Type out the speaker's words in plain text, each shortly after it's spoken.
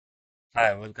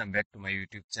Hi, welcome back to my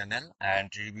YouTube channel and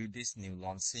review this new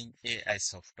launching AI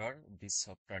software. This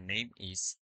software name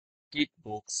is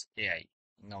KidzBook's AI.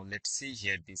 Now let's see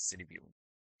here this review.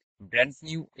 Brand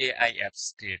new AI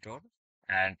apps creator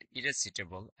and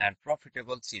irresistible and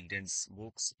profitable children's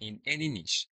books in any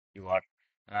niche. You are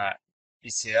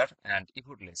easier and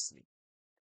effortlessly.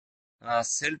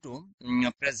 Sell to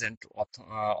present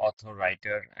author,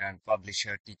 writer, and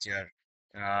publisher, teacher,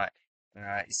 uh,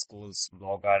 schools,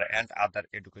 blogger, and other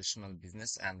educational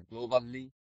business and globally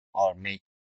or make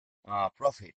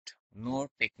profit. No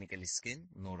technical skill,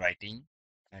 no writing,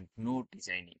 and no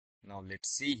designing. Now let's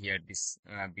see here this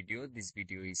video. This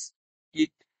video is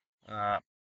Kid uh,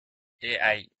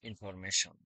 AI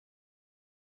information.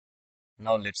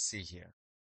 Now let's see here.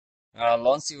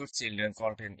 Launch your children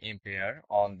content empire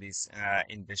on this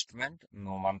investment,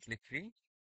 no monthly fee,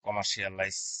 commercial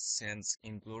license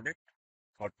included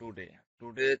for today.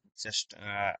 Today, just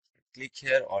click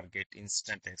here or get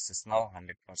instant access now,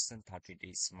 100% 30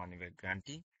 days money back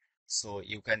guarantee. So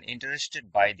you can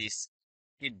interested by this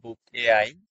KidzBook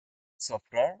AI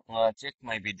software, check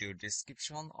my video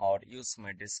description or use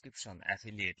my description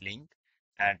affiliate link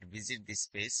and visit this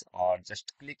page or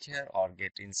just click here or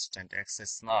get instant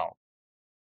access now.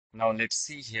 Now let's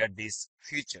see here this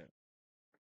future.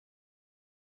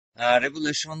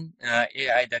 Revolution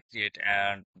AI that create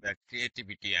and the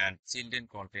creativity and children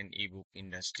content ebook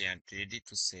industry and ready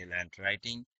to sell and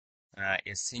writing a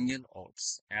single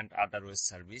odds and otherwise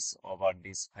service over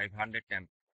these 500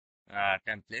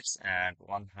 templates and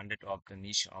 100 of the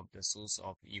niche of the source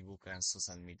of ebook and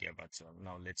social media virtual.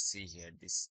 Now let's see here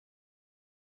this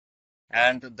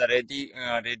and the ready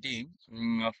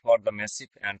for the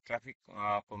massive and traffic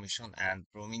commission and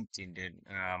growing children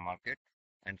market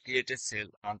and create a sale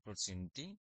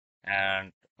opportunity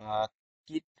and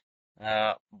kit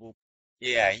book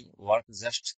AI work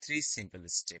just three simple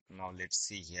steps. Now let's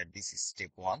see here. This is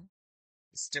step one.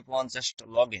 Step one, just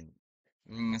login.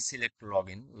 Select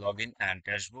login and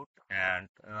dashboard and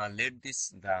let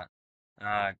this the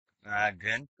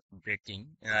grant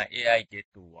breaking AI get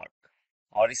to work.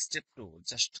 Or step 2,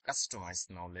 just customize.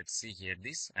 Now let's see here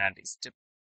this and step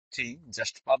 3,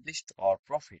 just published or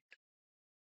profit.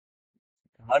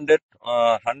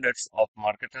 Hundreds of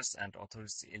marketers and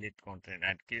authors, elite content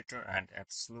and creator and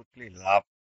absolutely love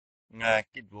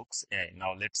KidzBook's AI.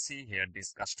 Now let's see here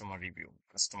this customer review.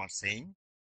 Customer saying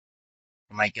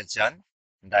Michael Chan,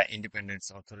 the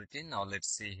Independence Authority. Now let's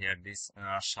see here this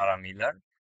Sarah Miller,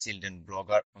 children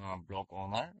blogger, blog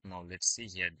owner. Now let's see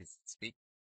here this speak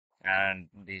and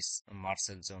this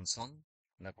Marcel Johnson,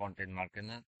 the content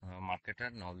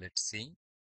marketer. Now let's see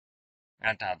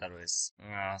and otherwise.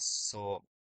 So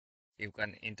you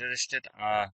can interested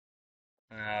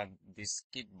this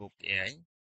KidzBook AI.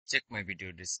 Check my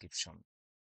video description.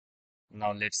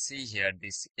 Now let's see here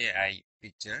this AI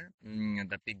picture.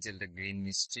 The pixel, the green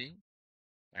mystery,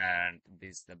 and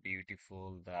this the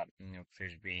beautiful, the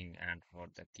fresh being, and for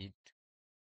the kid.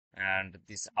 And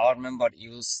this our member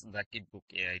use the KidzBook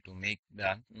AI to make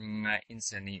the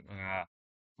insane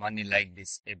money like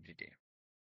this every day.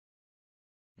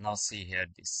 Now see here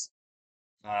this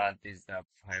is the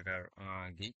Fiverr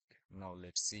gig. Now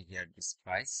let's see here this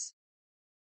price.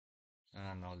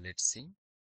 Now let's see.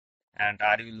 And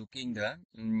are you looking the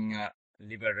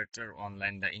liberator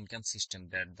online the income system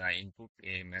that the input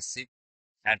a massive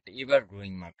and ever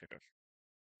growing marketer?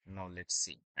 Now let's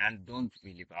see. And don't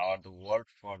believe our the word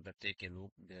for the take a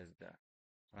look. There's the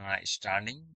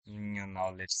starting.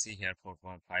 Now let's see here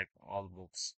 4.5 all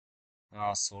books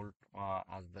sold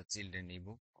as the children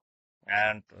ebook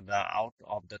and the out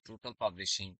of the total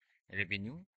publishing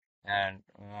revenue and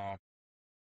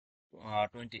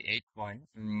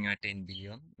 28.10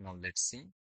 billion. Now let's see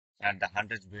and the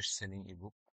 100 best selling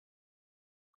ebook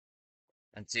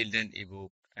and children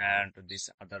ebook and this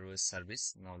other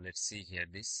service. Now let's see here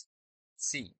this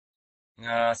see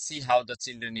see how the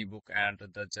children ebook and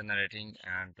the generating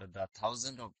and the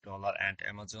thousands of dollar and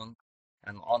Amazon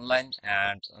and online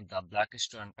and the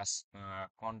blackest and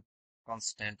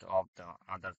constant of the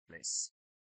other place.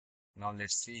 Now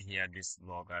let's see here this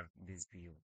blogger this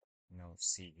view. Now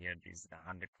see here this the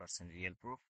 100% real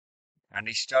proof and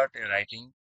start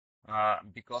writing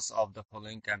because of the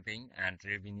following campaign and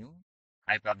revenue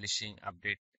high publishing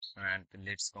update and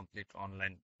let's complete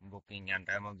online booking and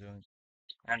Amazon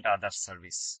and other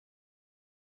service.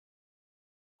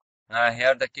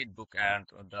 Here the KidzBook and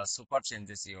the super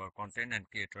changes your content and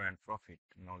creator and profit.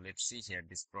 Now let's see here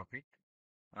this profit.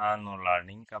 No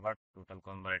learning covered, total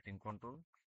converting control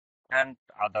and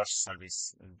other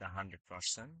service the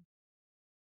 100%.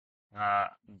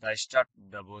 The start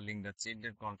doubling the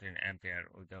children content empire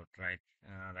without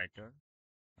writer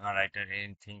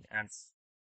anything, and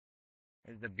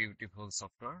is the beautiful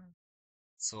software.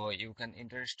 So you can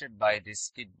interested by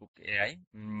this KidzBook AI.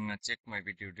 Check my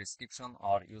video description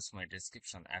or use my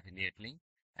description affiliate link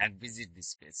and visit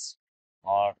this page,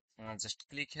 or just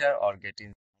click here or get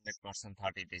in 100%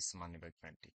 30 days money back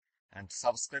guarantee. And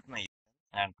subscribe my channel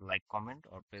and like, comment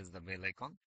or press the bell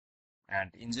icon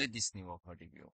and enjoy this new offer review.